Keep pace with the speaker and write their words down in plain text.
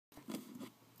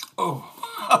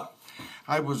Oh,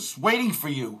 I was waiting for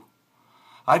you.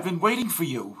 I've been waiting for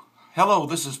you. Hello,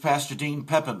 this is Pastor Dean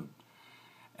Pepin,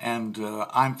 and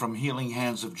I'm from Healing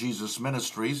Hands of Jesus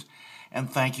Ministries,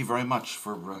 and thank you very much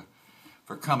for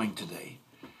coming today.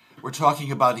 We're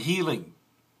talking about healing.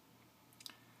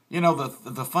 You know,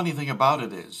 the funny thing about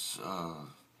it is,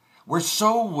 we're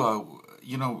so,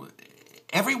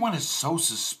 everyone is so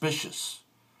suspicious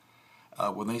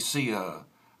when they see a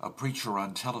preacher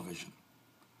on television.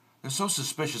 They're so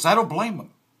suspicious. I don't blame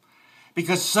them.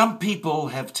 Because some people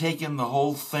have taken the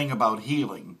whole thing about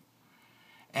healing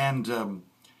and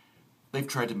they've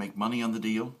tried to make money on the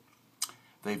deal.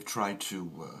 They've tried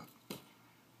to,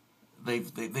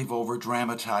 they've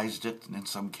over-dramatized it in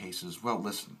some cases. Well,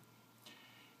 listen,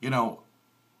 that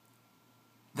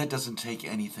doesn't take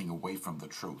anything away from the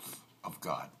truth of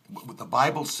God. What the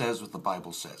Bible says what the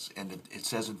Bible says. And it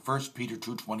says in 1 Peter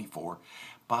 2:24,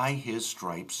 by his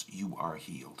stripes you are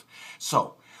healed.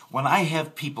 So, when I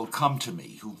have people come to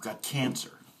me who've got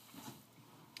cancer,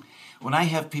 when I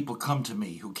have people come to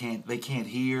me who they can't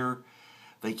hear,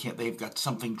 they've got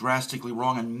something drastically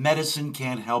wrong and medicine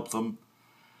can't help them,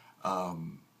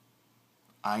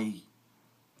 I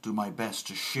do my best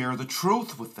to share the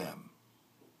truth with them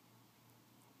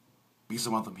because I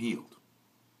want them healed.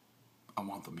 I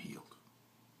want them healed.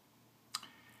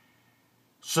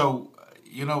 So,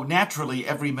 naturally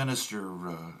every minister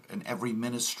and every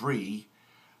ministry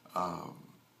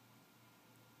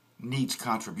needs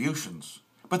contributions.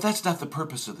 But that's not the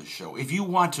purpose of the show. If you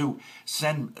want to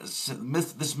send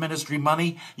this ministry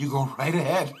money, you go right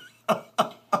ahead.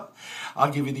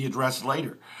 I'll give you the address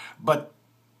later. But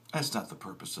that's not the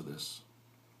purpose of this.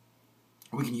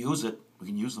 We can use it. We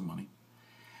can use the money.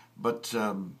 But,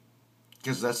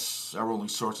 because that's our only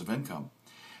source of income.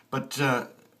 But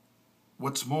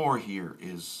what's more here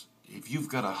is if you've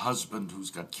got a husband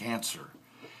who's got cancer,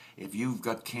 if you've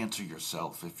got cancer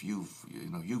yourself, if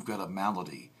you've got a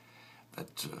malady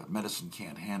that medicine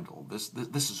can't handle, this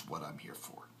is what I'm here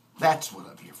for. That's what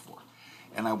I'm here for.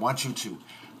 And I want you to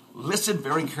listen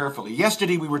very carefully.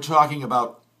 Yesterday we were talking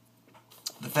about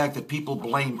the fact that people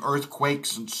blame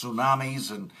earthquakes and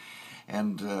tsunamis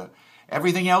and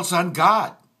everything else on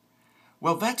God.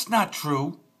 Well, that's not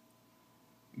true.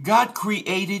 God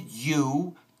created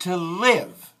you to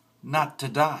live, not to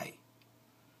die.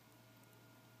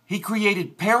 He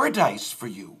created paradise for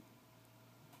you.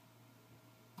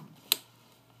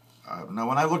 Now,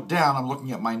 when I look down, I'm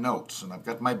looking at my notes, and I've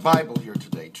got my Bible here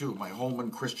today, too, my Holman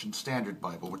Christian Standard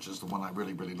Bible, which is the one I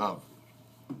really, really love.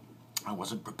 I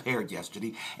wasn't prepared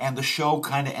yesterday, and the show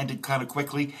kind of ended kind of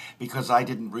quickly because I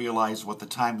didn't realize what the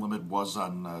time limit was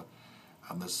on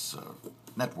this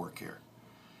network here.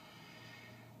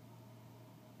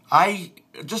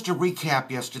 Just to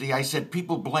recap yesterday, I said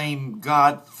people blame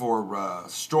God for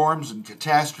storms and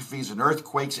catastrophes and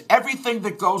earthquakes. Everything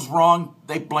that goes wrong,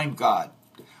 they blame God.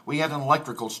 We had an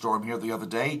electrical storm here the other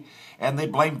day, and they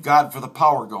blamed God for the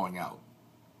power going out.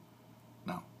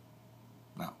 No.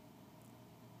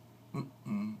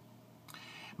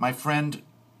 My friend,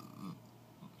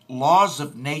 laws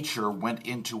of nature went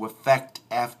into effect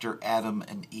after Adam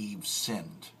and Eve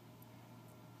sinned.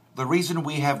 The reason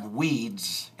we have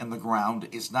weeds in the ground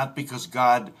is not because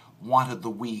God wanted the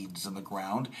weeds in the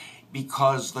ground,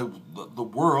 because the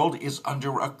world is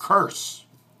under a curse.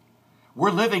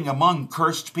 We're living among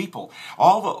cursed people.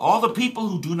 All the people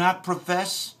who do not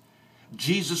profess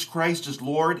Jesus Christ as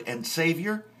Lord and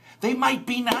Savior, they might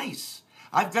be nice.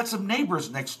 I've got some neighbors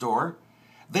next door.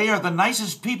 They are the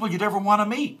nicest people you'd ever want to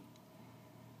meet.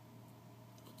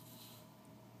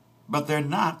 But they're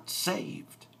not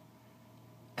saved.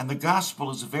 And the gospel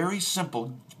is very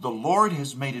simple. The Lord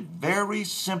has made it very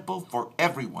simple for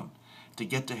everyone to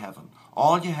get to heaven.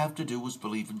 All you have to do is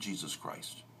believe in Jesus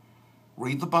Christ.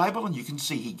 Read the Bible and you can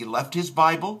see he left his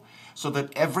Bible so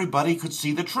that everybody could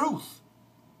see the truth.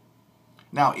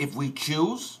 Now, if we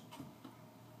choose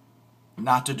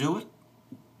not to do it,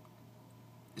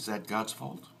 is that God's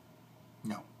fault?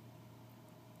 No.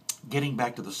 Getting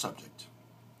back to the subject.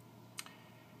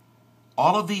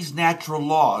 All of these natural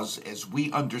laws, as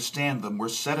we understand them, were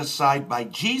set aside by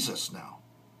Jesus now.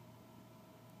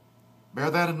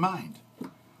 Bear that in mind.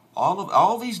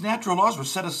 All these natural laws were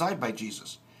set aside by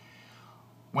Jesus.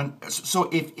 So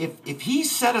if he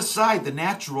set aside the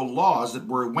natural laws that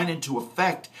went into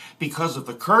effect because of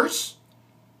the curse,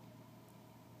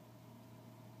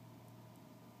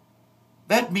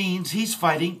 that means he's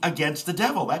fighting against the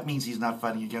devil. That means he's not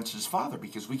fighting against his Father,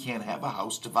 because we can't have a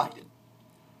house divided.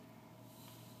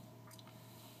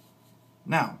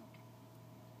 Now,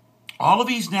 all of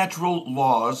these natural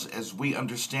laws, as we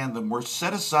understand them, were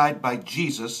set aside by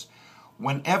Jesus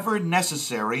whenever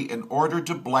necessary in order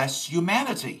to bless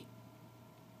humanity.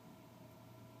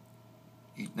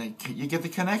 You get the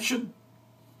connection?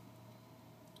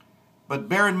 But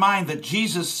bear in mind that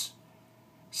Jesus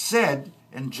said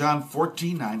in John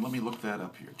 14:9, let me look that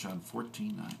up here, John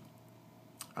 14:9.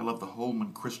 I love the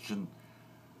Holman Christian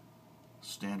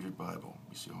Standard Bible.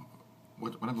 Let me see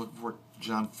what I'm looking for.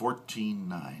 John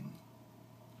 14:9.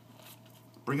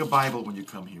 Bring a Bible when you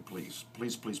come here, please.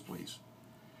 Please, please, please.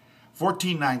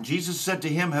 14:9. Jesus said to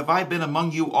him, have I been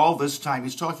among you all this time?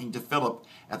 He's talking to Philip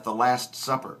at the Last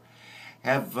Supper.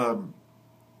 Have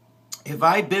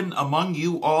I been among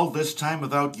you all this time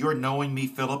without your knowing me,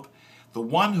 Philip? The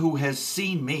one who has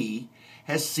seen me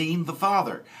has seen the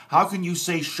Father. How can you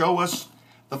say, show us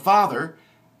the Father?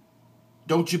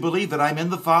 Don't you believe that I'm in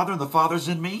the Father and the Father's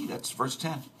in me? That's verse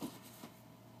 10.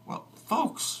 Well,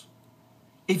 folks,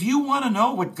 if you want to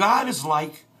know what God is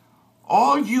like,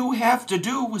 all you have to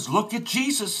do is look at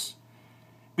Jesus,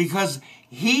 because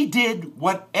he did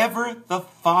whatever the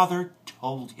Father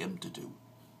told him to do.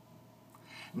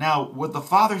 Now, would the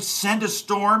Father send a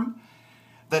storm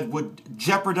that would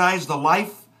jeopardize the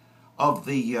life of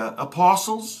the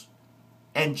apostles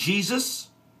and Jesus,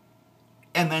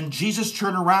 and then Jesus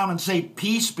turn around and say,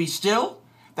 peace, be still?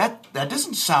 That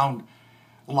doesn't sound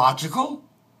logical,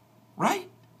 right?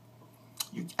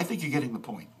 I think you're getting the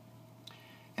point.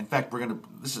 In fact,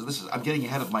 I'm getting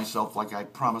ahead of myself like I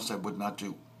promised I would not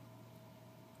do.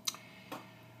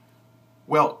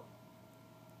 Well,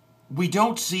 we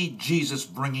don't see Jesus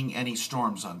bringing any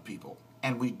storms on people.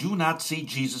 And we do not see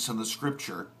Jesus in the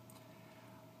scripture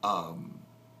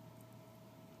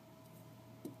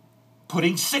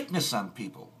putting sickness on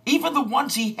people. Even the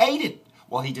ones he hated.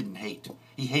 Well, he didn't hate.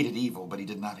 He hated evil, but he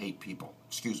did not hate people.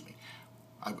 Excuse me.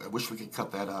 I wish we could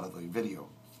cut that out of the video.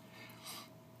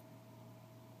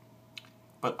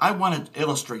 But I want to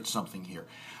illustrate something here.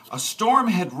 A storm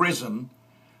had risen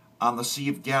on the Sea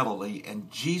of Galilee,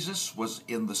 and Jesus was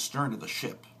in the stern of the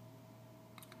ship,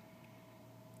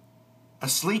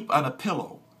 asleep on a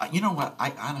pillow. You know what?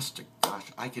 Honest to gosh,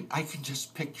 I can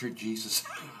just picture Jesus.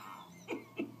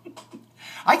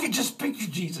 I can just picture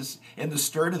Jesus in the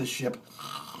stern of the ship,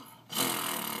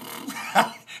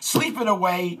 sleeping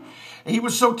away. He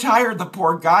was so tired, the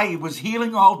poor guy. He was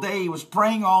healing all day. He was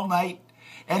praying all night.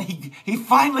 And he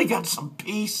finally got some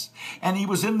peace. And he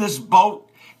was in this boat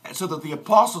so that the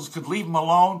apostles could leave him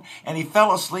alone. And he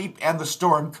fell asleep, and the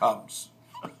storm comes.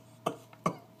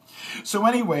 So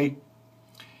anyway,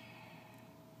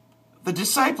 the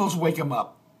disciples wake him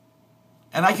up.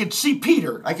 And I could see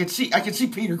Peter. I could see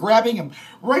Peter grabbing him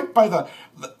right by the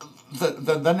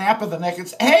nape of the neck and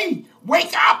say, hey,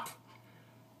 wake up!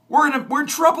 We're in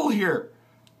trouble here.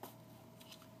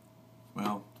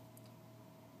 Well,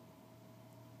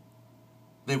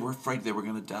 they were afraid they were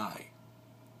going to die.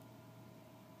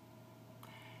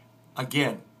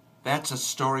 Again, that's a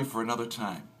story for another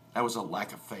time. That was a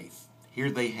lack of faith.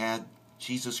 Here they had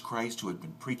Jesus Christ, who had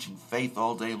been preaching faith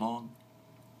all day long,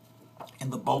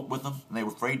 in the boat with them, and they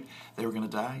were afraid they were going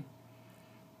to die.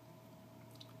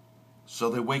 So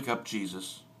they wake up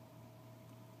Jesus,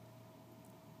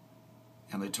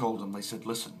 and they told him, they said,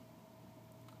 listen,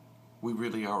 we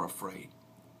really are afraid.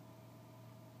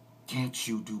 Can't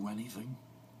you do anything?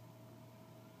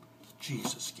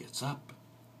 Jesus gets up,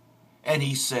 and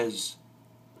he says,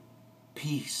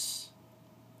 peace,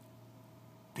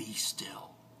 be still.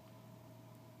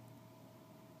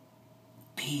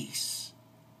 Peace,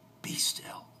 be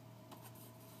still.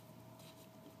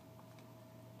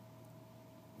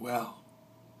 Well,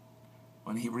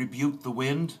 when he rebuked the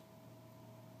wind,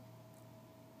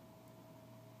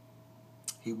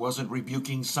 he wasn't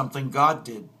rebuking something God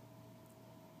did.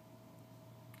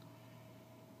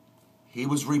 He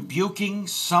was rebuking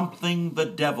something the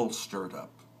devil stirred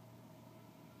up.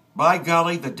 By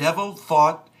golly, the devil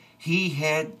thought he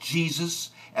had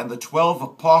Jesus and the 12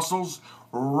 apostles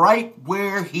right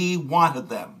where he wanted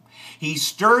them. He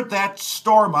stirred that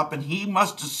storm up, and he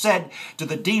must have said to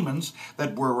the demons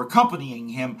that were accompanying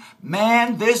him,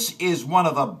 man, this is one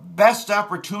of the best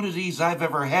opportunities I've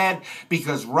ever had,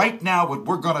 because right now what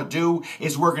we're going to do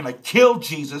is we're going to kill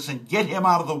Jesus and get him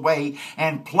out of the way,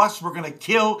 and plus we're going to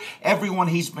kill everyone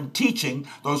he's been teaching,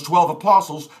 those 12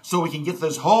 apostles, so we can get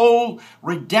this whole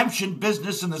redemption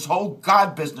business and this whole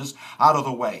God business out of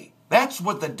the way. That's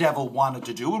what the devil wanted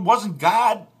to do. It wasn't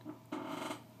God.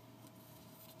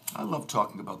 I love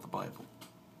talking about the Bible.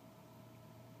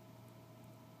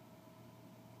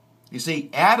 You see,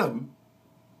 Adam,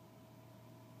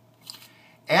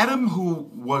 who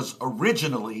was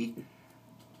originally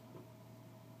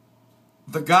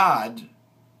the God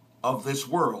of this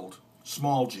world,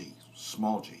 small g,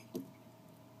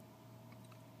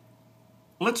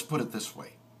 let's put it this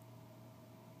way.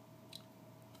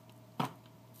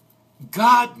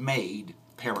 God made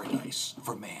paradise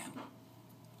for man.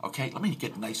 Okay, let me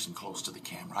get nice and close to the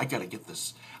camera. I gotta get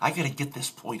this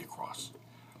point across.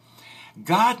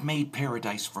 God made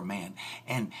paradise for man,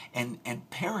 and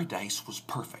paradise was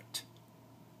perfect.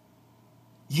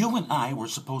 You and I were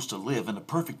supposed to live in a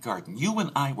perfect garden. You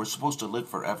and I were supposed to live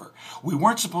forever. We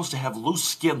weren't supposed to have loose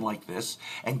skin like this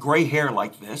and gray hair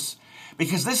like this,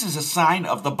 because this is a sign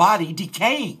of the body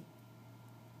decaying.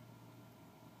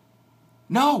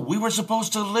 No, we were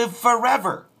supposed to live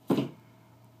forever.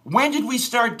 When did we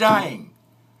start dying?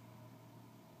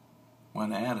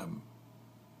 When Adam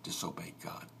disobeyed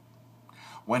God.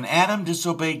 When Adam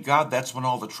disobeyed God, that's when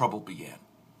all the trouble began.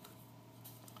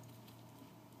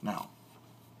 Now,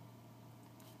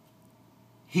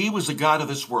 he was the God of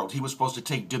this world. He was supposed to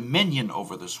take dominion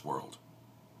over this world.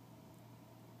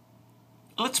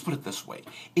 Let's put it this way.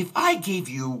 If I gave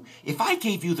you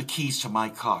the keys to my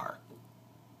car,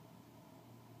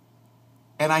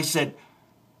 and I said,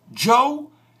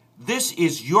 Joe, this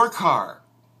is your car.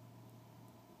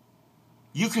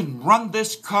 You can run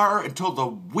this car until the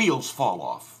wheels fall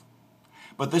off.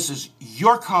 But this is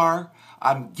your car.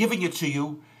 I'm giving it to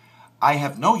you. I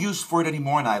have no use for it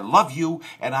anymore, and I love you,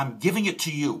 and I'm giving it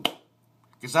to you.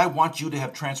 Because I want you to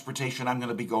have transportation. I'm going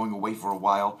to be going away for a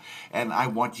while, and I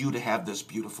want you to have this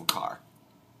beautiful car.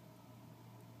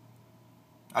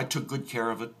 I took good care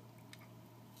of it.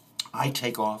 I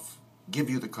take off, give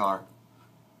you the car.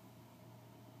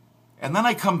 And then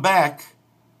I come back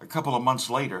a couple of months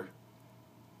later,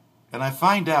 and I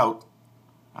find out,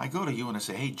 I go to you and I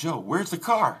say, hey, Joe, where's the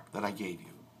car that I gave you?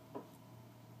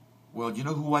 Well, you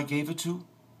know who I gave it to?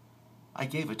 I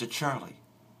gave it to Charlie.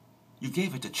 You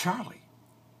gave it to Charlie.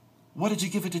 What did you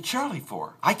give it to Charlie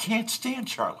for? I can't stand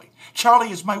Charlie.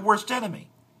 Charlie is my worst enemy.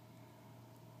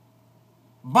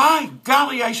 By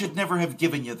golly, I should never have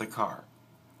given you the car.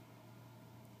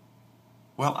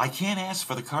 Well, I can't ask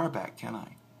for the car back, can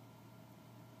I?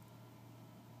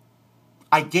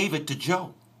 I gave it to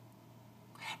Joe.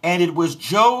 And it was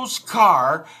Joe's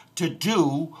car to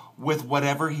do with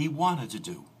whatever he wanted to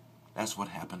do. That's what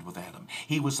happened with Adam.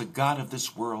 He was the God of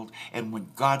this world, and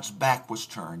when God's back was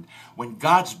turned,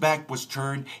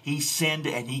 he sinned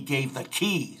and he gave the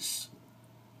keys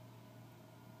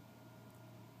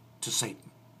to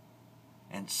Satan.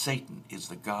 And Satan is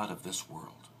the God of this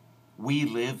world. We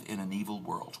live in an evil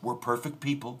world. We're perfect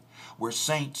people. We're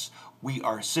saints. We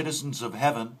are citizens of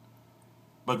heaven.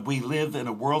 But we live in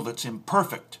a world that's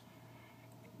imperfect,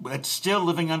 that's still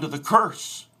living under the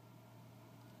curse.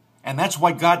 And that's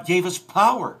why God gave us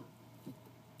power,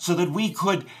 so that we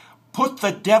could put the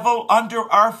devil under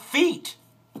our feet.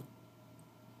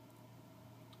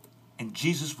 And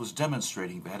Jesus was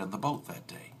demonstrating that in the boat that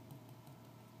day.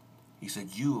 He said,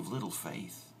 you of little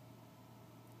faith.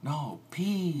 No,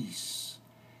 peace.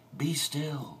 Be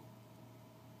still.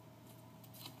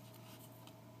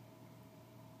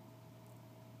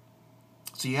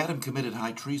 See, Adam committed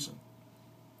high treason.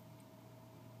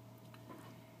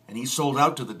 And he sold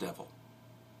out to the devil.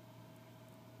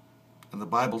 And the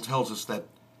Bible tells us that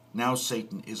now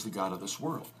Satan is the God of this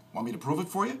world. Want me to prove it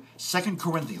for you? 2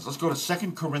 Corinthians. Let's go to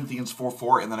 2 Corinthians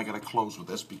 4:4, and then I got to close with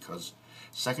this because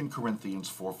 2 Corinthians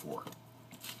 4:4.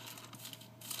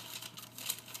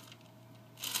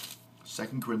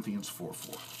 2 Corinthians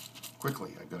 4:4.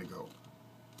 Quickly, I got to go.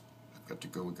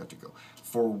 We got to go.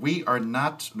 For we are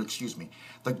not,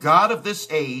 the God of this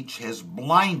age has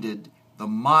blinded the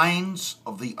minds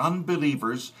of the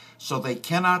unbelievers so they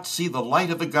cannot see the light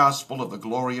of the gospel of the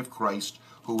glory of Christ,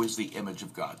 who is the image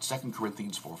of God. 2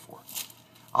 Corinthians 4:4.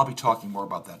 I'll be talking more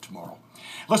about that tomorrow.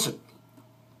 Listen,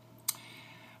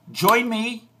 join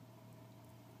me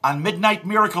on Midnight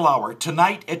Miracle Hour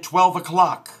tonight at 12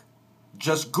 o'clock.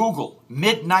 Just Google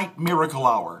Midnight Miracle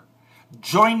Hour.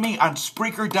 Join me on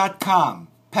Spreaker.com,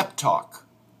 Pep Talk.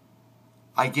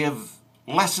 I give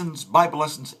lessons, Bible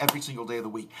lessons, every single day of the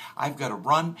week. I've got to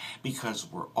run because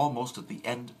we're almost at the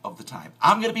end of the time.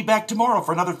 I'm going to be back tomorrow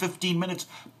for another 15 minutes.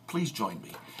 Please join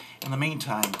me. In the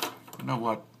meantime, you know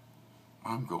what?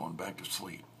 I'm going back to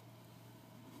sleep.